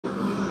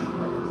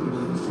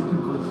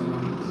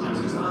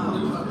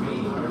He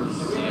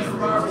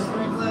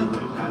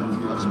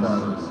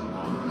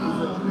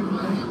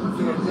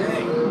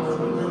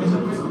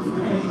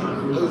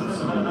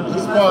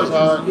spars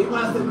hard. He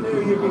must have knew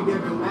you could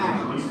give him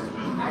back.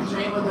 I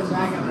trained with him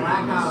back at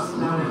Black House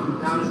down in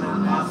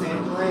Los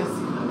Angeles,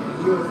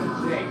 and he was a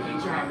dick. He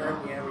tried to hurt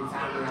me every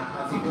time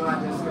because he knew I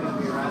just couldn't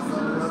be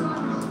wrestling with him.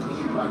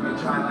 He fucking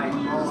tried like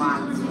roll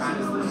on, trying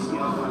to split me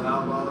over with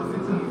elbows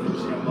and knees and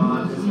shit while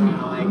I'm just trying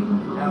to like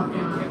help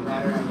him get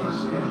better at his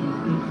shit.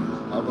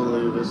 I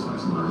believe it.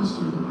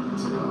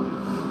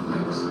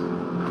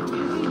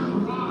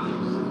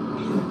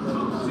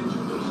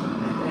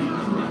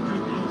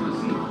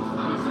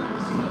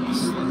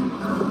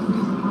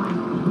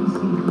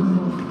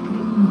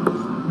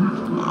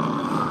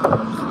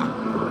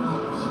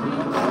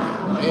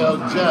 Hey, yo,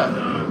 Jeff,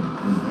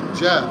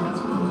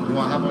 you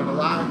want to hop on the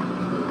live?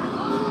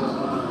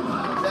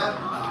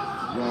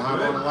 You want to hop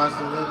on and watch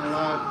the living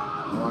live?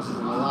 You want to watch this on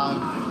the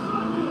live?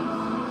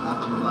 Hop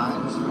on the live?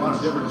 You want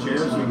different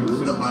chairs so you can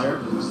sit up higher?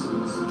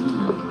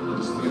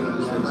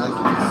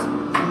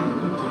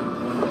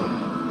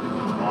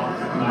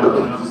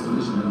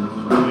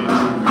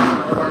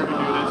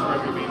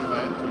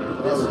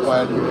 That's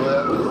quiet to do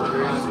that.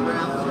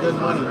 Good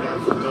money.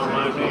 Don't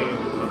mind me.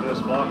 I'm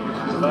just walking in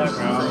the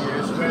background.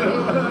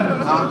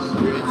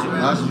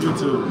 That's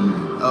YouTube.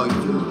 Oh,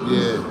 YouTube?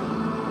 Yeah.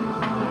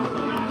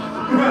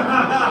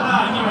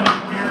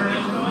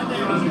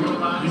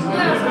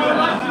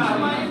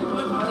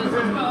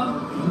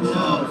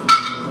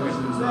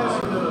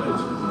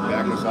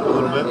 Back us up a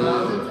little bit.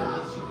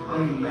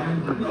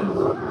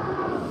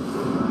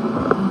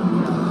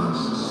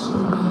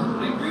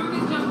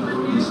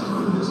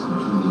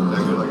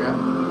 That good like that?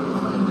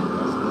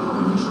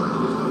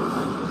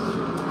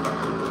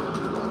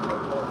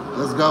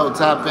 Let's go,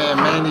 top fan,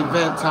 main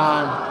event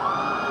time.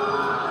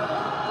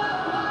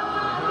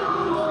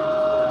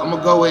 I'm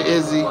gonna go with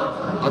Izzy.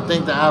 I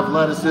think the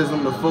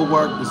athleticism, the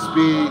footwork, the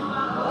speed,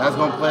 that's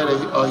gonna play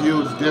a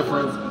huge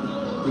difference.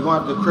 We're gonna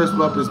have to crisp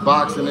up his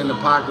boxing in the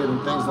pocket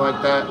and things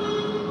like that.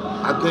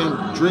 I think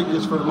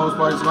Drinkage, for the most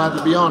part, he's gonna have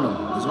to be on him.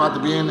 He's gonna have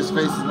to be in his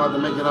face. He's gonna have to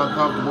make it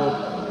uncomfortable.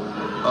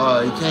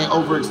 He can't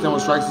overextend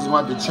with strikes. He's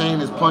gonna have to chain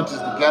his punches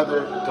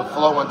together to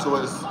flow into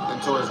his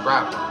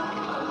grappling.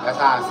 That's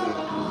how I see it.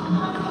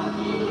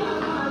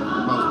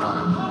 Most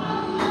part.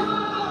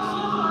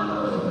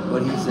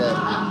 What he said.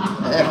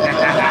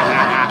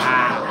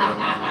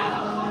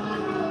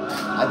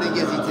 I think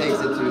as he takes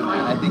it too.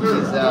 I think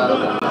he's.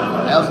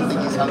 I also think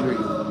he's hungry.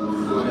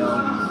 You know.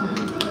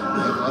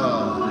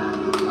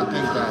 I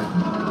think that.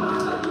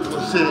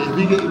 Well, shit. If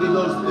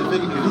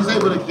he's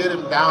able to get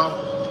him down,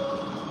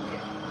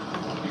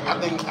 I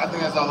think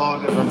that's a whole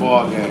different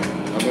ball game. I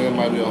think it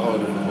might be a whole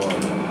different ball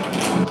game.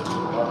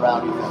 What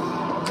round do you think?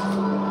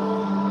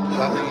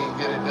 I think he can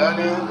get it done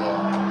in.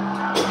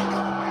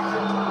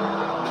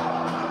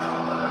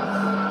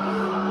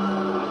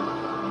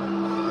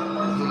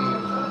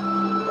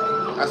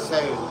 I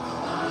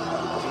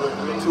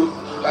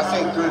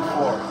say 3-4.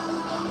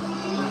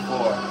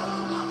 3-4.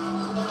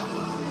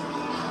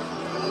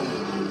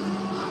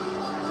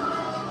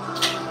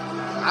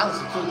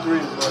 Honestly, 2-3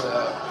 is what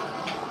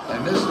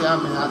initially, I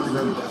mean, I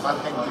think if I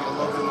think a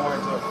little bit more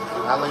into it,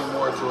 I lean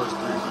more towards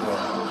 3-4.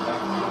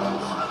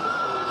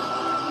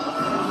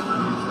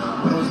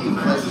 When was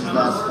Duplessis'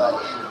 last fight?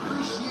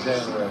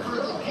 January.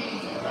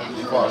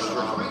 He fought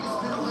Strickland.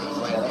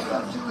 Oh yeah,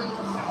 that's right.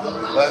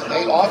 But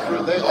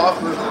they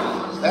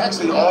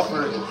actually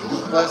offered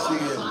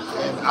Duplessis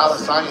and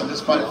Adesanya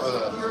this fight for the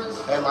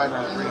headliner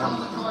at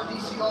 300.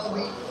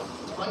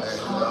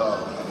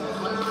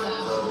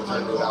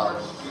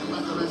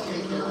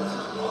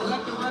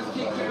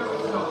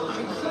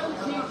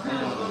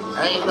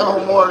 And ain't no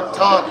more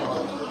talking.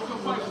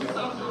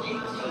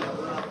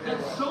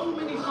 So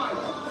many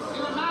fights.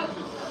 And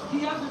imagine, he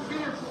hasn't been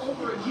here for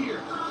over a year.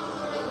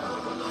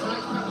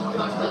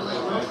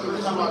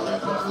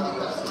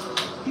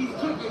 He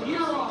took a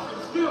year off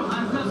and still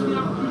has the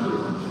opportunity.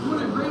 One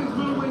of the greatest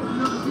middleweights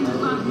you've ever seen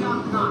inside the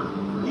octagon.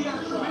 He has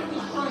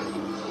tremendous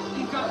striking.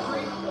 He's got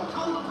great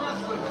tone of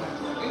wrestling.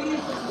 And he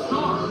is a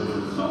star.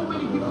 So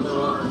many people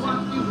show up to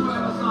watch Israel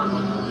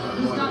Adesanya.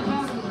 This guy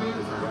has it, man.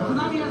 So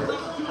now he has the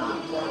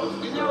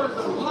opportunity. And there is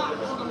a lot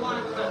on the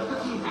line for that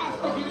because he has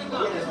to get it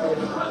done.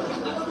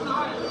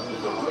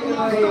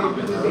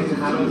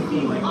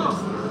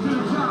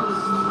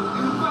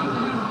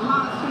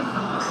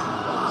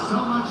 So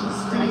much at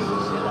stake.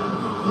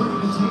 Looking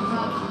to take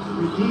that,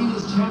 regain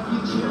his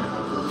championship.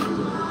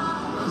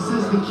 He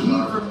says the key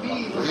for me.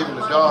 Even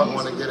the dog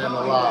want to get in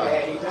the line.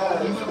 Yeah, he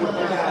does.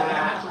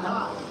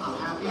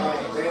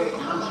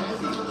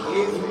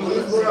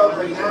 He's world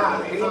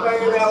renowned. Anybody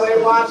in LA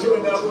watching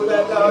would know who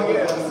that dog is.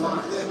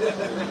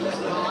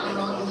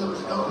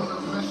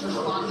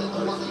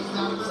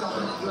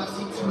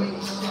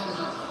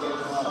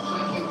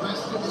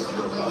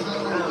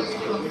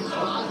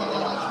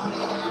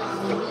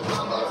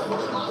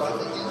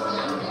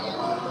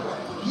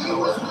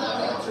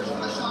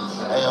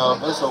 Hey,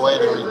 if it's a way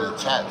to read the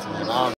chats, man, I don't